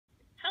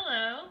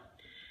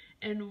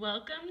and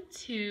welcome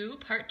to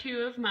part 2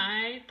 of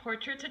my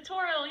portrait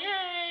tutorial.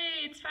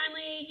 Yay! It's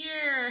finally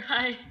here.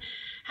 I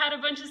had a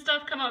bunch of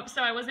stuff come up,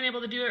 so I wasn't able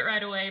to do it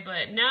right away,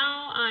 but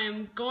now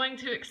I'm going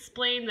to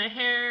explain the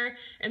hair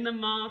and the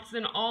moths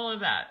and all of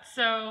that.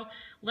 So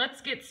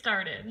let's get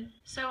started.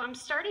 So I'm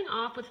starting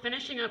off with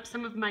finishing up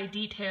some of my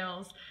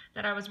details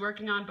that I was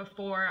working on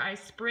before. I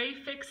spray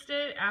fixed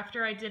it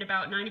after I did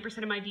about 90%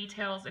 of my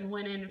details and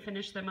went in and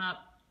finished them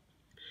up.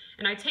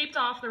 And I taped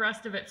off the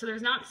rest of it, so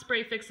there's not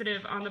spray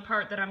fixative on the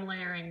part that I'm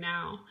layering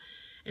now.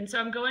 And so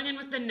I'm going in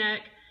with the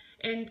neck,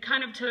 and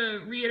kind of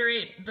to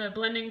reiterate the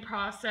blending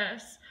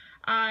process,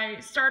 I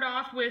start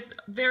off with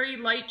very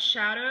light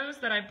shadows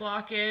that I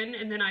block in,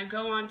 and then I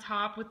go on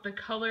top with the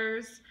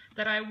colors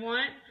that I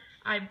want.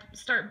 I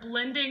start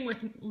blending with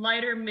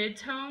lighter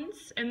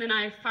midtones, and then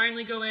I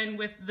finally go in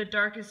with the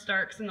darkest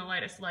darks and the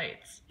lightest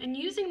lights. And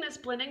using this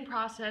blending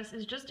process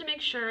is just to make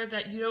sure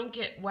that you don't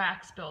get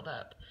wax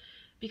buildup.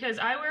 Because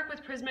I work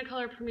with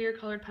Prismacolor Premier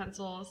colored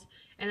pencils,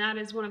 and that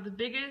is one of the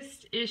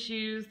biggest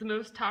issues, the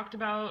most talked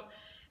about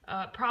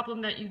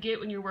problem that you get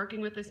when you're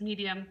working with this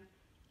medium,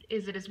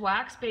 is it is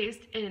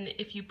wax-based, and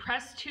if you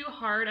press too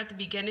hard at the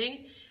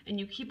beginning and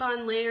you keep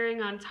on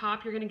layering on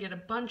top, you're going to get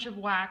a bunch of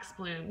wax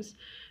blooms.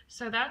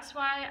 So that's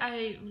why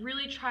I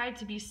really try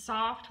to be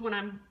soft when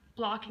I'm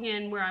blocking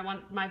in where I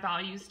want my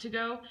values to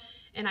go,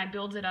 and I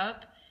build it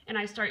up, and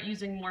I start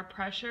using more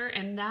pressure,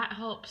 and that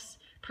helps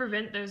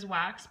prevent those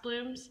wax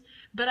blooms.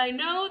 But I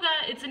know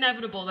that it's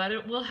inevitable, that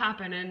it will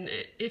happen, and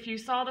if you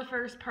saw the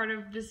first part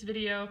of this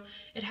video,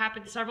 it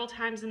happened several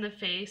times in the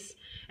face,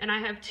 and I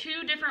have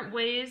 2 different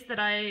ways that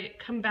I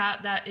combat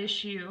that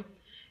issue.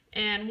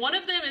 And one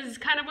of them is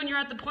kind of when you're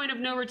at the point of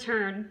no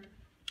return,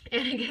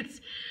 and it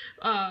gets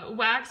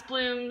wax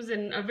blooms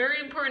in a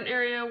very important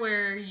area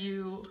where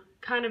you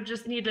kind of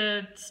just need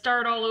to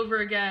start all over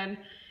again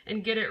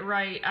and get it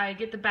right. I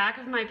get the back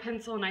of my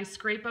pencil and I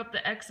scrape up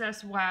the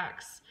excess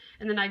wax,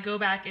 and then I go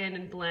back in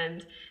and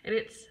blend. And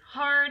it's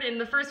hard, and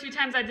the first few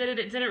times I did it,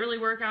 it didn't really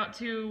work out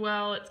too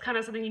well. It's kind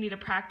of something you need to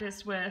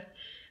practice with.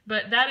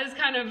 But that is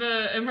kind of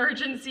an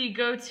emergency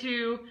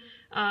go-to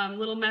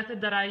little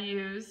method that I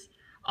use.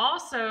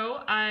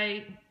 Also,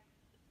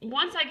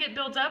 once I get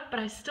built up, but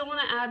I still want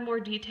to add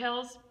more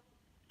details,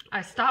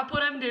 I stop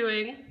what I'm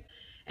doing,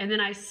 and then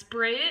I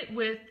spray it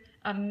with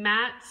a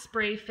matte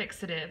spray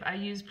fixative. I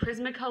use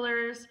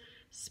Prismacolor's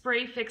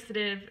spray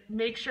fixative,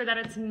 make sure that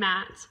it's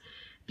matte,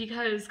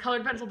 because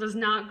colored pencil does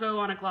not go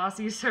on a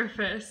glossy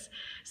surface.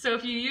 So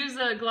if you use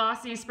a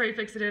glossy spray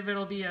fixative,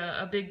 it'll be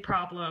a big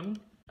problem.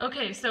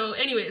 Okay, so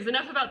anyways,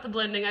 enough about the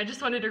blending. I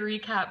just wanted to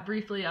recap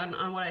briefly on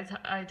what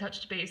I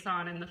touched base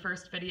on in the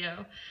first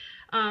video.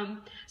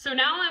 So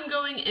now I'm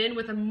going in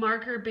with a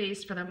marker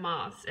base for the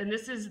moths, and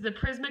this is the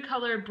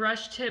Prismacolor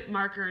brush tip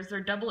markers.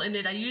 They're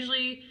double-ended. I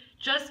usually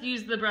just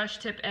use the brush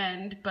tip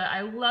end, but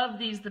I love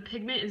these. The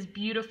pigment is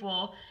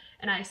beautiful,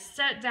 and I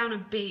set down a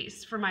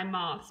base for my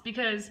moths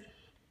because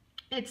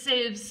it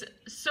saves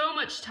so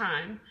much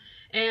time.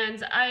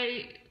 And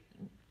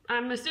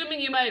I'm assuming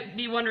you might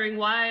be wondering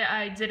why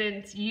I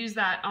didn't use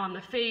that on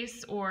the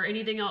face or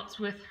anything else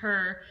with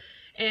her.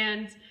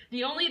 And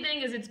the only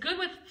thing is it's good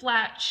with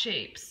flat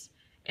shapes.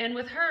 And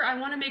with her, I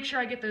want to make sure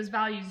I get those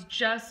values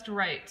just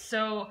right.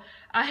 So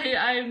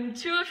I'm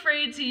too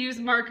afraid to use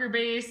marker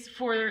base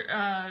for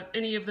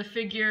any of the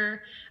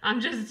figure. I'm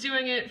just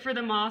doing it for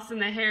the moths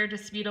and the hair to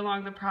speed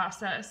along the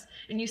process.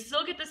 And you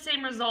still get the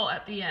same result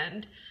at the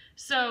end.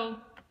 So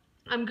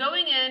I'm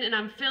going in and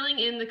I'm filling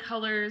in the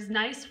colors,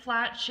 nice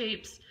flat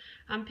shapes.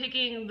 I'm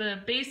picking the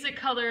basic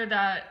color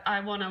that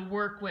I want to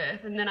work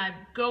with, and then I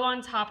go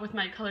on top with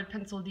my colored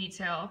pencil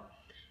detail.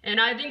 And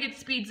I think it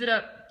speeds it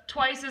up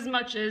twice as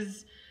much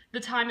as the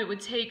time it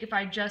would take if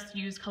I just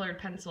used colored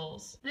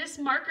pencils. This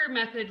marker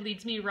method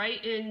leads me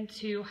right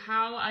into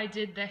how I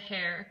did the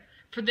hair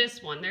for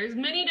this one. There's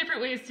many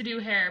different ways to do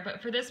hair,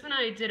 but for this one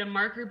I did a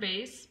marker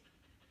base,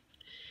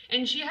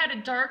 and she had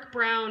a dark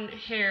brown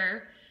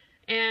hair,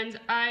 and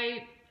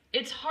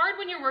it's hard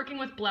when you're working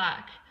with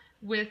black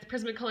with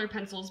Prismacolor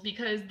pencils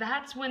because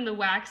that's when the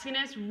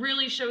waxiness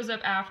really shows up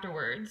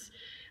afterwards.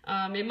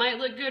 It might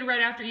look good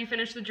right after you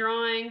finish the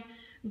drawing,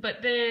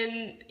 but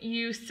then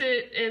you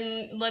sit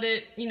and let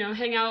it,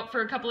 hang out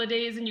for a couple of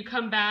days, and you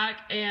come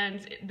back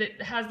and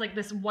it has like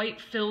this white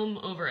film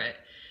over it.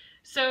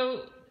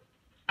 So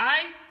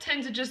I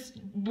tend to just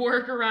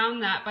work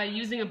around that by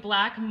using a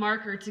black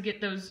marker to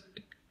get those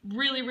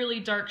really, really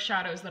dark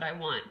shadows that I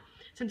want.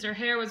 Since her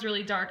hair was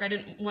really dark, I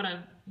didn't want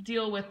to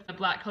deal with a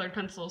black colored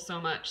pencil so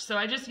much, so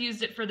I just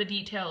used it for the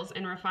details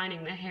and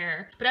refining the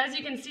hair. But as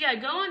you can see, I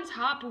go on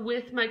top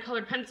with my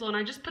colored pencil and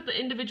I just put the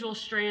individual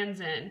strands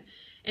in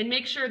and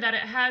make sure that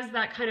it has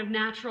that kind of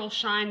natural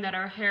shine that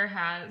our hair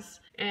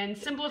has, and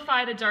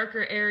simplify the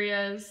darker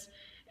areas.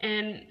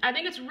 And I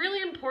think it's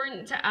really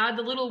important to add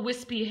the little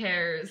wispy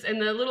hairs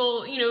and the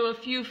little, a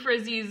few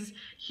frizzies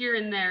here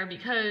and there,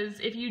 because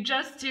if you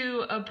just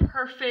do a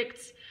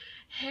perfect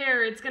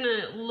hair, it's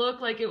gonna look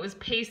like it was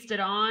pasted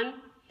on,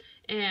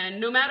 And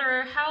no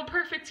matter how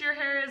perfect your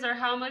hair is or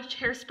how much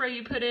hairspray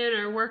you put in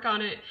or work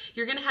on it,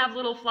 you're gonna have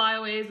little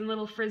flyaways and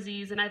little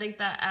frizzies, and I think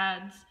that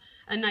adds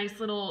a nice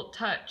little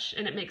touch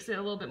and it makes it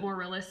a little bit more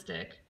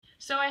realistic.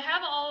 So I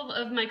have all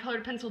of my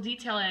colored pencil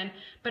detail in,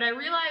 but I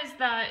realized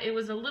that it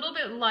was a little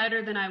bit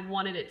lighter than I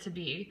wanted it to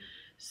be.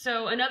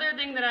 So another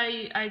thing that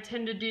I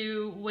tend to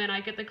do when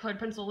I get the colored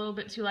pencil a little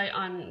bit too light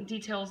on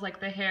details like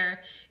the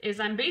hair is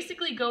I'm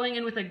basically going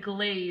in with a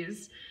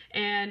glaze,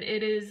 and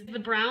it is the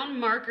brown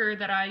marker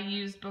that I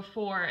used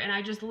before, and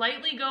I just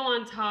lightly go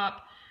on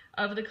top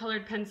of the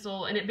colored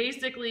pencil, and it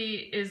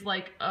basically is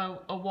like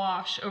a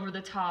wash over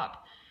the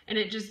top, and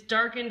it just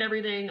darkened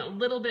everything a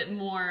little bit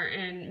more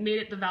and made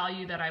it the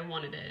value that I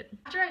wanted it.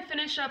 After I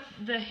finish up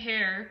the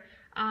hair,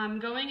 I'm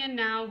going in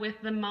now with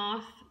the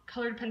moth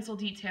colored pencil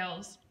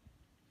details.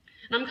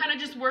 And I'm kind of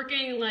just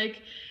working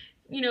like,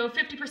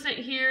 50%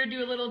 here,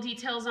 do a little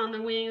details on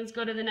the wings,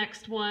 go to the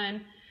next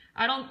one.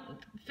 I don't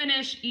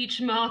finish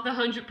each moth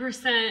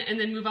 100% and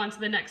then move on to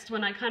the next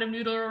one. I kind of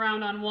noodle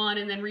around on one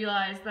and then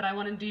realize that I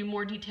want to do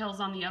more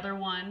details on the other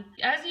one.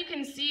 As you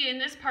can see in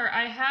this part,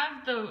 I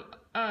have the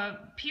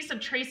piece of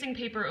tracing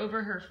paper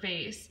over her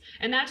face,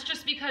 and that's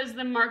just because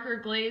the marker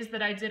glaze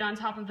that I did on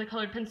top of the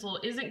colored pencil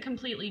isn't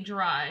completely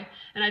dry,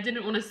 and I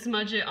didn't want to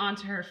smudge it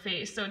onto her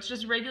face. So it's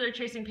just regular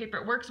tracing paper.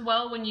 It works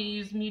well when you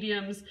use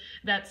mediums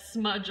that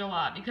smudge a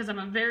lot, because I'm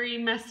a very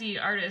messy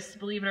artist,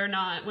 believe it or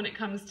not, when it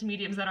comes to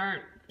mediums that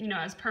aren't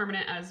as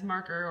permanent as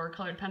marker or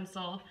colored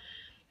pencil.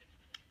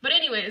 But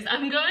anyways,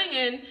 I'm going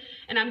in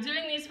and I'm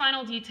doing these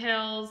final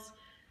details.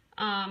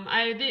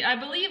 I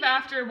believe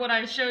after what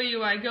I show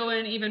you, I go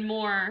in even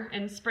more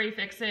and spray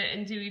fix it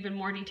and do even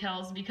more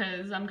details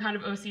because I'm kind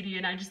of OCD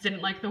and I just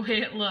didn't like the way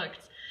it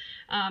looked.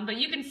 But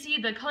you can see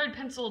the colored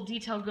pencil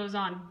detail goes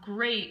on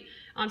great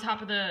on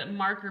top of the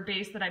marker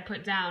base that I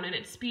put down, and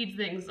it speeds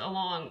things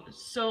along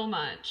so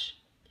much.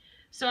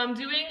 So I'm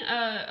doing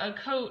a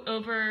coat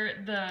over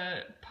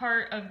the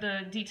part of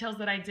the details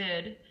that I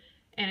did,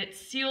 and it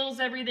seals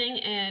everything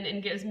in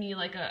and gives me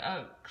like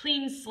a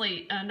clean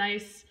slate, a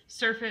nice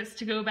surface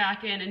to go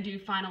back in and do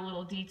final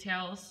little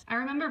details. I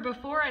remember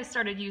before I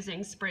started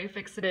using spray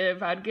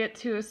fixative, I'd get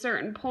to a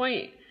certain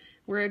point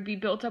where it'd be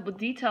built up with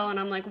detail, and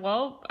I'm like,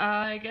 well,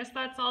 I guess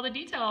that's all the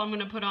detail I'm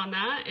gonna put on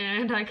that,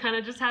 and I kind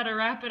of just had to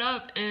wrap it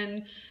up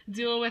and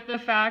deal with the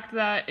fact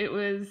that it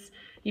was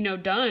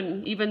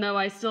done, even though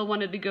I still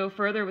wanted to go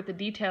further with the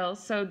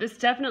details. So this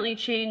definitely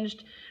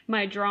changed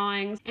my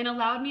drawings and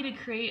allowed me to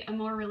create a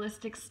more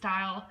realistic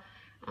style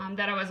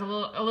that I was a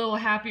little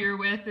happier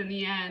with in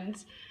the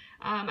end.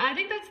 I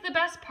think that's the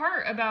best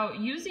part about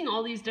using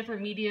all these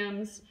different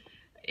mediums.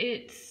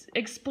 It's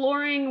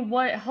exploring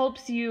what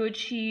helps you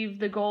achieve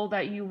the goal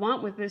that you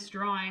want with this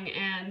drawing,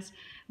 and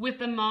with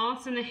the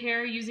moths and the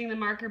hair, using the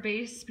marker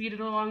base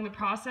speeded along the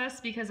process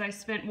because I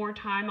spent more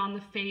time on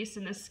the face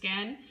and the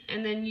skin,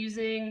 and then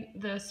using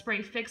the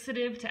spray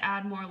fixative to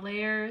add more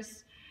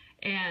layers,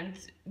 and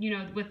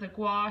with the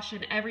gouache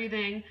and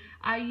everything,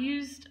 I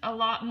used a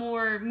lot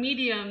more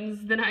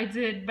mediums than I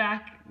did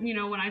back when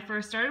I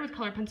first started with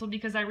color pencil,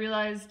 because I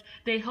realized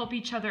they help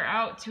each other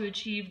out to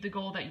achieve the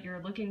goal that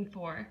you're looking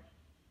for.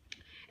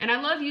 And I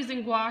love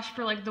using gouache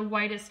for like the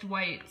whitest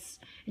whites.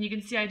 And you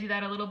can see I do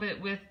that a little bit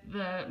with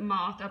the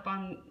moth up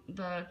on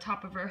the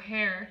top of her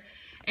hair.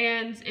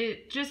 And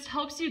it just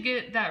helps you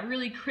get that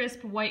really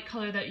crisp white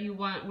color that you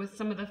want with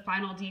some of the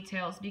final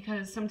details,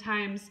 because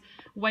sometimes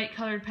white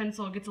colored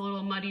pencil gets a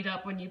little muddied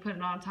up when you put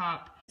it on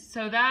top.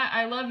 So that,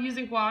 I love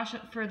using gouache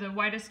for the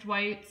whitest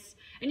whites.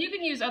 And you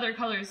can use other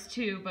colors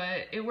too,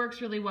 but it works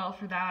really well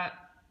for that.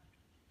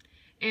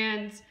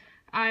 And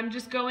I'm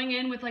just going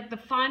in with like the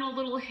final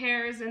little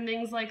hairs and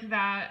things like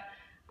that.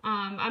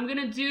 I'm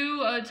gonna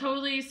do a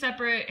totally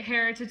separate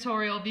hair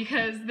tutorial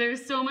because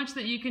there's so much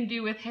that you can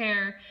do with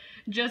hair.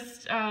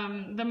 Just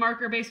the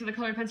marker base with the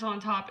colored pencil on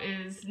top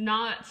is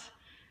not,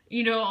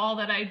 all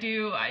that I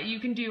do. You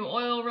can do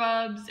oil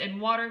rubs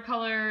and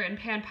watercolor and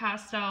pan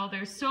pastel.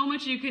 There's so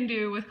much you can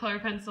do with color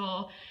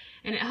pencil,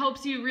 and it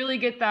helps you really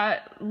get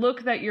that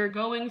look that you're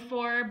going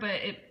for,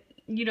 but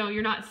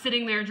you're not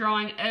sitting there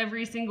drawing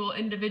every single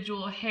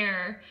individual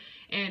hair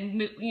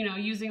and,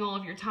 using all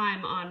of your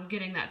time on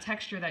getting that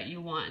texture that you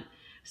want.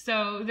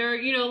 So there are,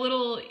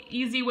 little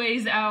easy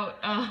ways out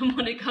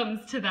when it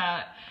comes to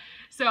that.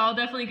 So I'll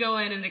definitely go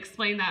in and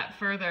explain that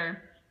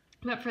further.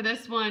 But for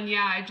this one,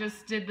 yeah, I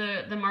just did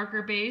the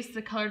marker base,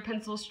 the colored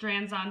pencil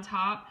strands on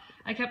top.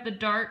 I kept the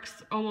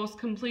darks almost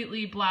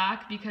completely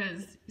black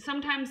because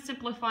sometimes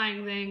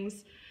simplifying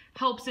things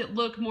helps it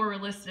look more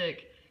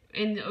realistic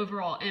in the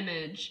overall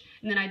image.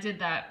 And then I did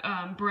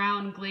that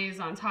brown glaze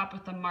on top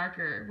with the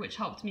marker, which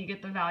helped me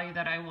get the value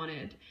that I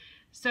wanted.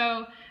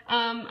 So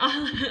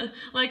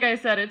like I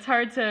said, it's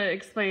hard to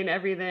explain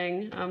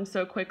everything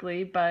so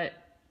quickly, but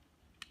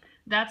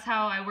that's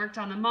how I worked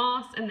on the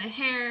moths and the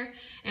hair.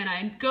 And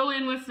I go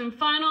in with some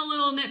final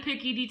little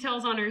nitpicky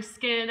details on her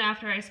skin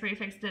after I spray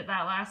fixed it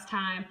that last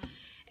time.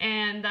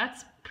 And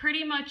that's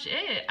pretty much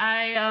it.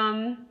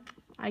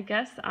 I I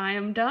guess I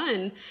am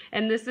done.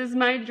 And this is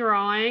my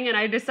drawing, and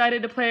I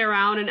decided to play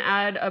around and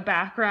add a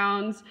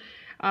background.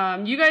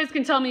 You guys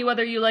can tell me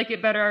whether you like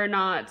it better or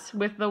not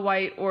with the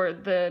white or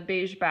the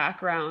beige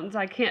backgrounds.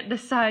 I can't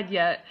decide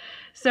yet.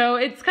 So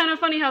it's kind of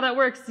funny how that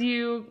works.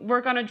 You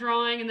work on a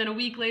drawing and then a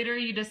week later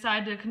you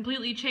decide to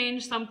completely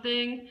change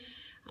something.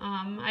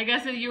 I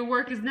guess that your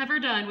work is never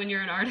done when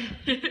you're an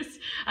artist.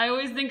 I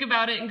always think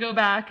about it and go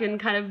back and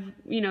kind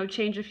of,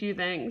 change a few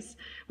things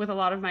with a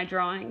lot of my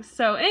drawings.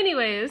 So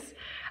anyways,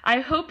 I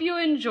hope you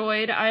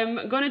enjoyed.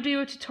 I'm going to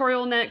do a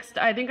tutorial next.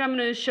 I think I'm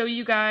going to show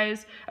you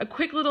guys a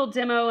quick little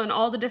demo on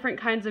all the different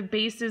kinds of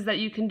bases that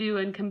you can do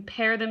and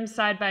compare them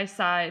side by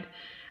side.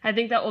 I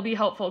think that will be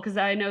helpful because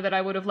I know that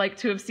I would have liked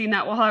to have seen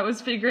that while I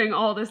was figuring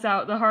all this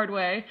out the hard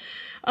way.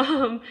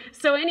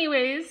 So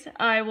anyways,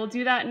 I will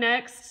do that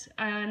next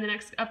in the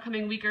next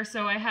upcoming week or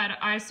so. I had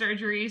eye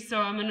surgery, so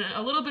I'm in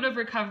a little bit of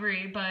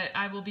recovery, but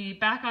I will be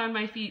back on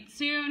my feet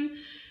soon,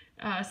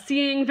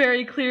 seeing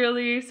very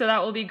clearly, so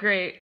that will be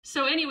great.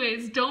 So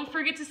anyways, don't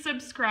forget to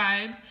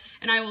subscribe,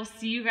 and I will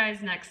see you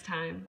guys next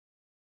time.